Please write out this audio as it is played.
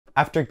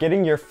After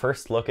getting your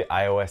first look at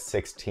iOS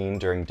 16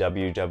 during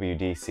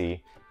WWDC,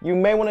 you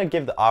may want to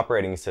give the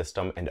operating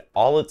system and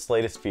all its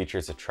latest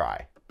features a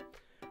try.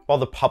 While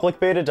the public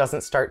beta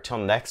doesn't start till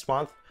next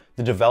month,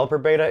 the developer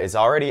beta is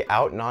already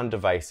out and on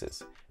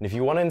devices, and if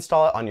you want to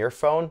install it on your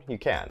phone, you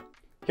can.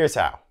 Here's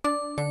how.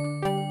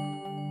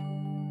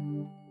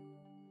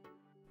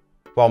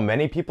 While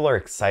many people are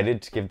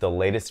excited to give the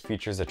latest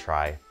features a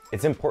try,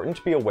 it's important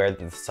to be aware that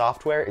the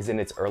software is in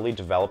its early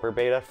developer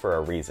beta for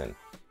a reason.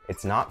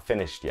 It's not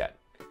finished yet.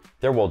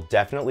 There will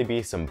definitely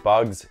be some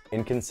bugs,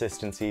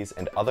 inconsistencies,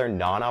 and other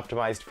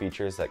non-optimized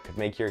features that could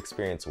make your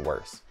experience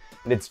worse,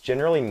 and it's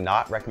generally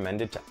not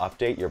recommended to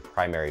update your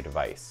primary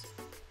device.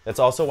 That's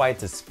also why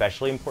it's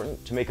especially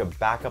important to make a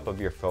backup of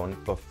your phone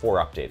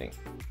before updating.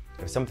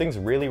 If something's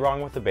really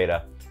wrong with the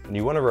beta and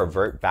you want to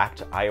revert back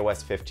to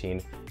iOS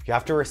 15, you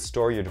have to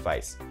restore your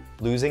device,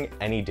 losing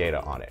any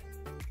data on it.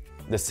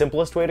 The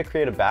simplest way to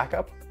create a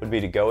backup would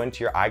be to go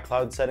into your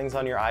iCloud settings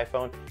on your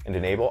iPhone and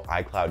enable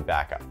iCloud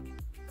Backup.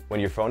 When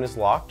your phone is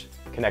locked,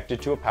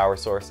 connected to a power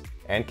source,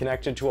 and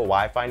connected to a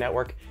Wi-Fi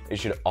network, it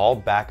should all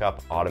back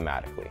up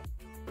automatically.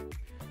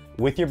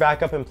 With your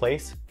backup in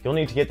place, you'll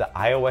need to get the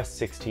iOS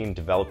 16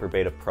 developer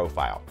beta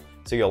profile,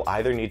 so you'll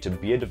either need to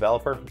be a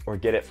developer or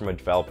get it from a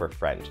developer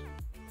friend.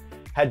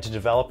 Head to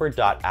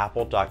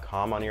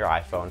developer.apple.com on your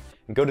iPhone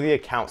and go to the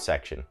Account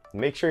section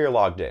and make sure you're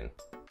logged in.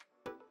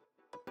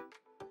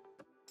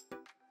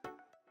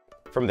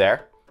 From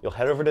there, you'll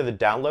head over to the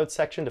Downloads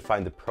section to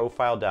find the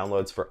profile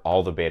downloads for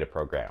all the beta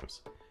programs.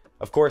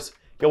 Of course,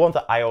 you'll want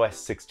the iOS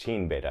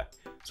 16 beta,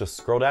 so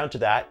scroll down to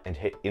that and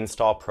hit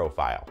Install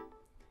Profile.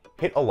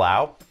 Hit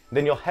Allow,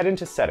 then you'll head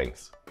into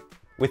Settings.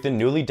 With the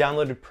newly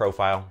downloaded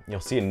profile,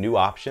 you'll see a new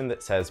option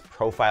that says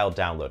Profile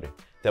Downloaded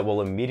that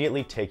will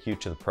immediately take you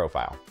to the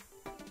profile.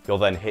 You'll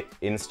then hit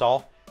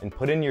Install and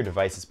put in your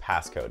device's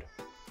passcode.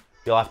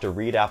 You'll have to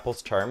read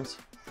Apple's terms,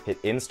 hit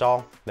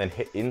Install, then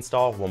hit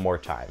Install one more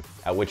time,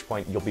 at which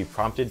point you'll be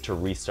prompted to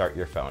restart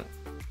your phone.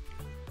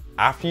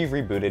 After you've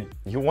rebooted,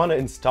 you'll want to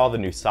install the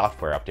new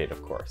software update,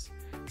 of course.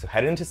 So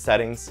head into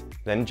Settings,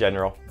 then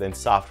General, then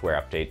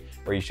Software Update,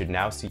 where you should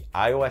now see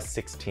iOS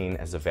 16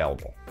 as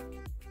available.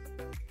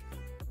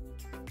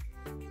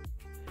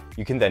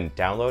 You can then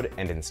download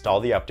and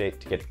install the update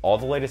to get all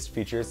the latest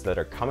features that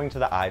are coming to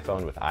the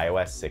iPhone with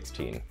iOS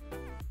 16.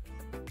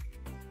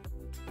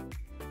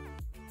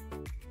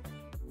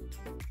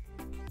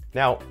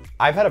 Now,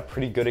 I've had a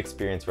pretty good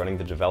experience running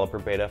the developer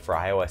beta for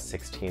iOS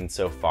 16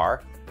 so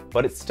far,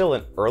 but it's still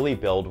an early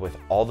build with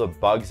all the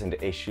bugs and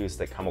issues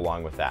that come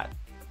along with that.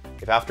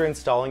 If after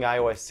installing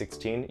iOS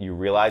 16 you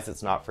realize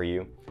it's not for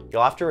you,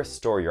 you'll have to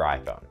restore your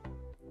iPhone.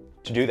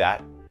 To do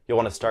that, you'll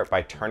want to start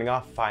by turning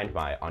off Find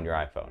My on your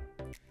iPhone.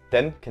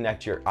 Then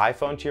connect your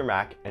iPhone to your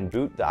Mac and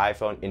boot the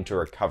iPhone into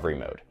recovery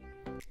mode.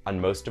 On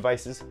most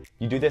devices,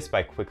 you do this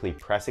by quickly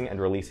pressing and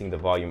releasing the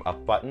volume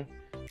up button,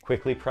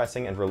 quickly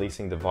pressing and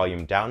releasing the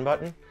volume down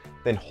button,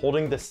 then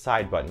holding the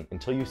side button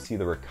until you see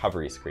the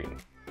recovery screen.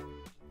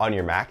 On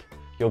your Mac,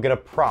 you'll get a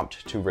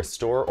prompt to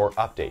restore or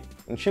update,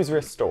 and choose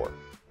Restore.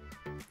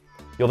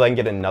 You'll then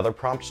get another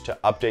prompt to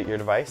update your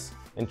device,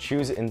 and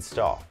choose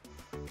Install.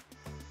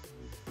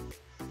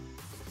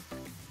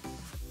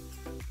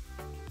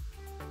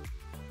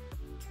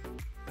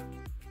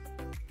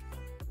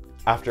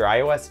 After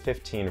iOS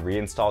 15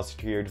 reinstalls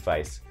to your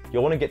device,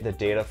 you'll want to get the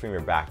data from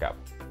your backup.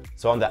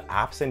 So on the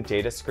Apps and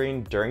Data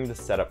screen during the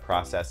setup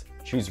process,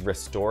 choose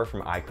Restore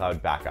from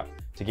iCloud Backup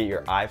to get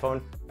your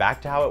iPhone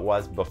back to how it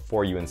was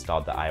before you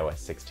installed the iOS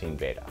 16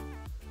 beta.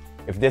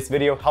 If this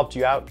video helped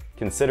you out,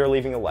 consider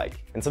leaving a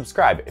like and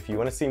subscribe if you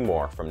want to see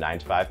more from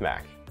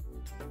 9to5Mac.